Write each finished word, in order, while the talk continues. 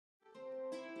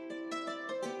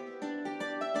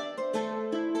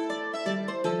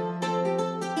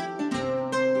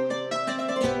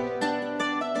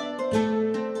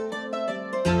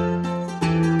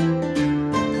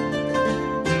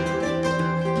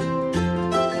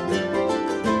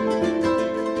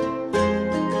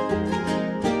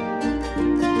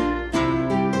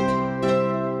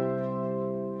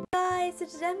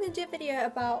video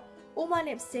about all my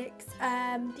lipsticks.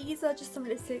 These are just some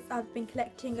lipsticks I've been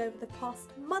collecting over the past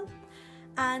month,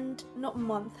 and not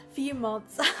month, few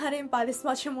months. I didn't buy this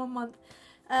much in 1 month.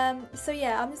 So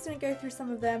yeah, I'm just going to go through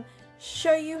some of them,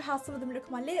 show you how some of them look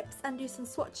on my lips, and do some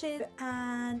swatches,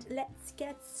 and let's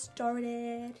get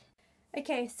started.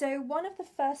 Okay, so one of the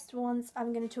first ones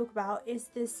I'm going to talk about is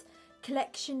this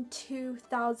Collection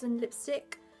 2000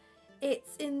 lipstick.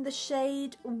 It's in the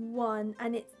shade 1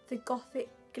 and it's the Gothic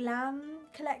Glam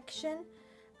collection,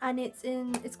 and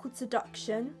it's called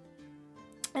Seduction,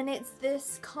 and it's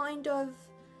this kind of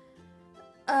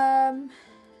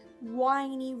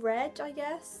winey red, I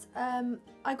guess.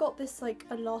 I got this like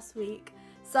last week,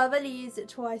 so I've only used it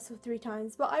twice or 3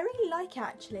 times, but I really like it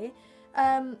actually.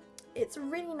 It's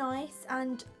really nice,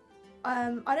 and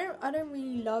I don't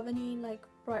really love any like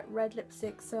bright red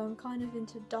lipsticks, so I'm kind of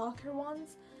into darker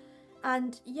ones.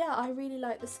 And yeah, I really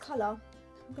like this colour.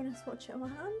 I'm going to swatch it on my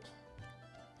hand.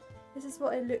 This is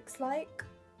what it looks like.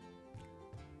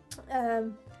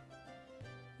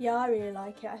 Yeah, I really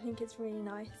like it. I think it's really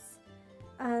nice.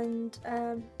 And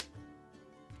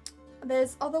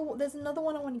there's another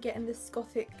one I want to get in this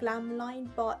Gothic Glam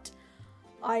line, but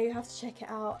I have to check it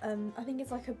out. I think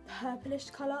it's like a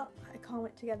purplish colour. I can't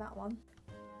wait to get that one.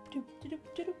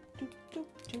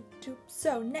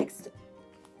 So next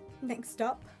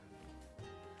up,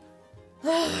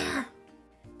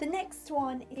 the next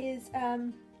one is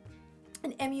an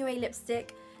MUA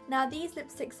lipstick. Now these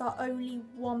lipsticks are only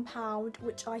 £1,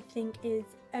 which I think is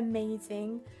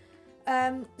amazing.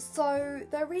 So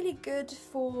they're really good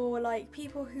for like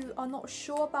people who are not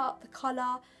sure about the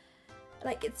colour,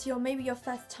 like it's maybe your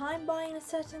first time buying a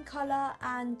certain colour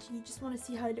and you just want to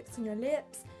see how it looks on your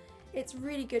lips. It's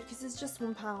really good because it's just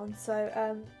 £1, so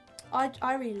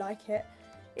I really like it.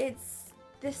 It's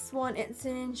this one, it's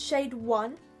in shade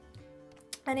 1,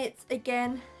 and it's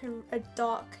again a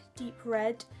dark deep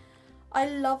red. I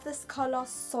love this colour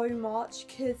so much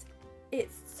because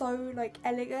it's so like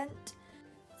elegant.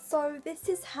 So this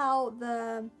is how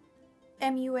the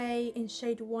MUA in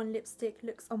shade 1 lipstick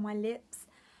looks on my lips.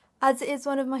 As it is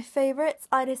one of my favourites,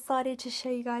 I decided to show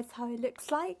you guys how it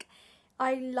looks like.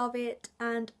 I love it,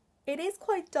 and it is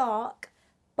quite dark,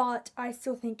 but I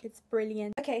still think it's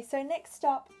brilliant. Okay, so next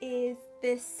up is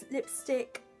this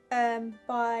lipstick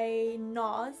by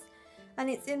NARS, and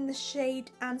it's in the shade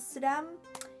Amsterdam.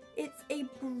 It's a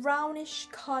brownish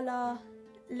colour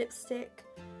lipstick,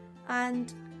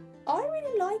 and I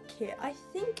really like it. I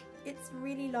think it's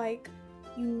really like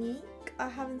unique. I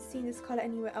haven't seen this colour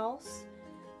anywhere else.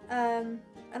 And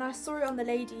I saw it on the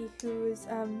lady who was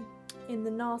in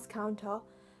the NARS counter,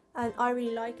 and I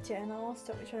really liked it, and I asked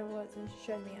her which one it was, and she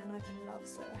showed me, and I fell in love,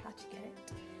 so I had to get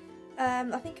it.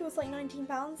 I think it was like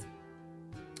 £19,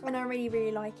 and I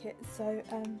really like it, so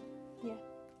yeah.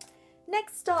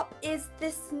 Next up is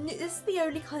this is the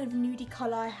only kind of nudie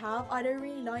colour I have. I don't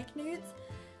really like nudes.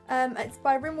 It's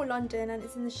by Rimmel London, and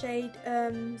it's in the shade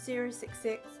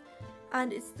 066,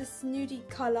 and it's this nudie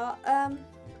colour.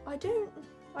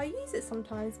 I use it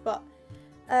sometimes, but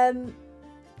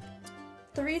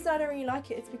the reason I don't really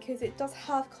like it is because it does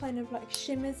have kind of like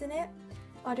shimmers in it.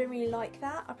 I don't really like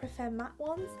that. I prefer matte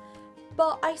ones,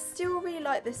 but I still really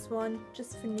like this one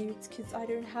just for nudes because I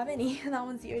don't have any, and that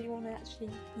one's the only one I actually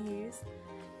use.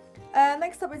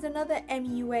 Next up is another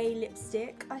MUA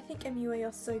lipstick. I think MUA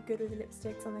are so good with the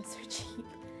lipsticks, and they're so cheap.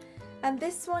 And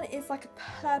this one is like a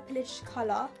purplish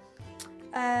colour.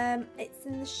 It's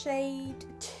in the shade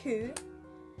 2,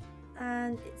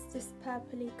 and it's this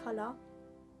purpley colour.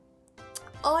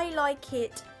 I like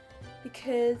it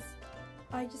because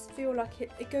I just feel like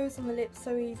it goes on the lips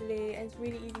so easily, and it's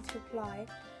really easy to apply.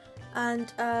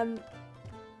 And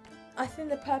I think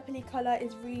the purpley colour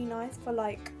is really nice for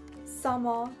like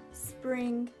summer,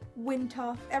 spring,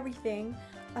 winter, everything.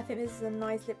 I think this is a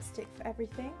nice lipstick for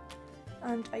everything,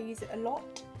 and I use it a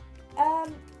lot.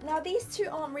 Now these two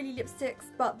aren't really lipsticks,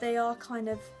 but they are kind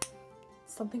of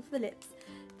something for the lips.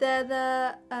 They're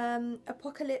the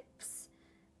Apocalypse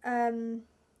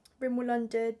Rimmel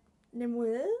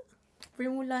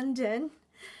London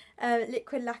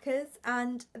liquid lacquers,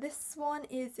 and this one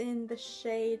is in the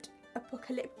shade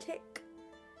Apocalyptic,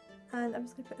 and I'm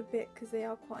just going to put a bit because they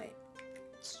are quite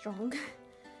strong.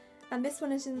 And this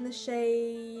one is in the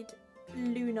shade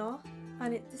Luna,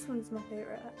 and this one is my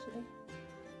favourite actually.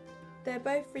 They're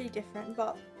both really different,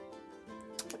 but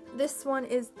this one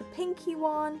is the pinky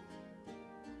one,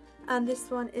 and this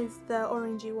one is the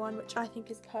orangey one, which I think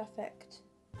is perfect.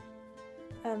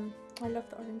 I love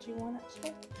the orangey one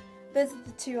actually. Those are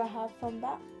the two I have from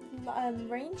that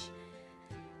range.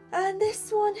 And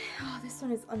this one, oh, this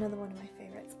one is another one of my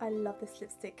favourites. I love this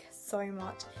lipstick so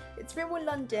much. It's Rimmel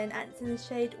London and it's in the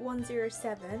shade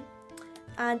 107,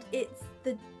 and it's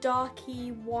the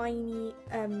darky winey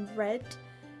red.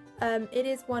 It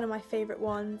is one of my favourite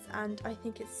ones and I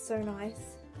think it's so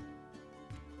nice.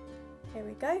 Here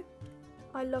we go.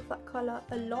 I love that colour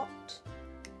a lot,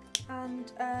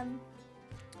 and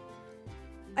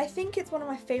I think it's one of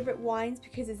my favourite wines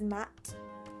because it's matte,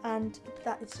 and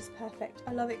that is just perfect.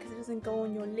 I love it because it doesn't go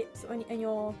on your lips or on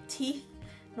your teeth.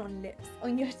 Not on lips,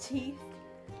 on your teeth.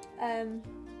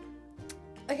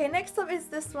 Okay, next up is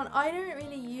this one. I don't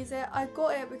really use it. I got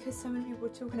it because so many people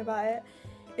were talking about it.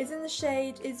 It's in the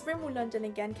shade, it's Rimmel London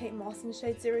again, Kate Moss, in the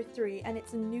shade 03, and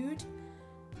it's a nude.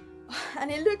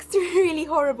 And it looks really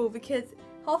horrible because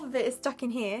half of it is stuck in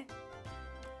here.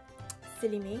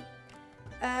 Silly me.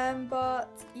 But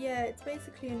yeah, it's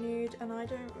basically a nude and I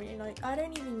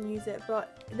don't even use it,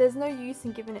 but there's no use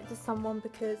in giving it to someone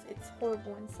because it's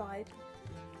horrible inside.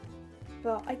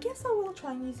 But I guess I will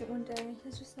try and use it one day.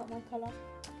 It's just not my colour.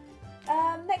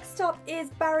 Next up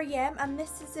is Barry M, and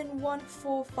this is in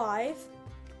 145.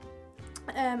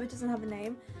 It doesn't have a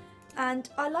name. And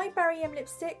I like Barry M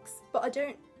lipsticks, but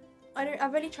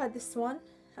I've only tried this one,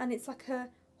 and it's like a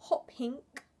hot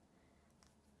pink.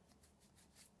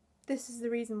 This is the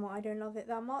reason why I don't love it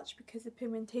that much, because the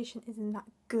pigmentation isn't that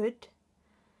good.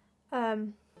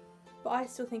 But I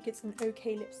still think it's an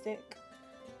okay lipstick.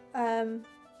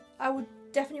 I would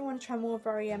definitely want to try more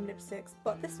Barry M lipsticks,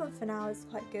 but this one for now is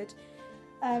quite good.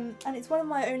 And it's one of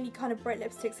my only kind of bright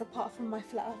lipsticks apart from my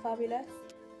Flat Are Fabulous.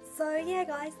 So yeah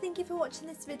guys, thank you for watching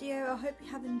this video. I hope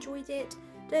you have enjoyed it.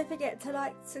 Don't forget to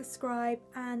like, subscribe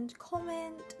and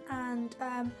comment, and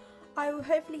I will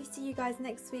hopefully see you guys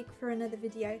next week for another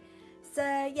video.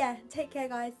 So yeah, take care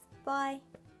guys. Bye.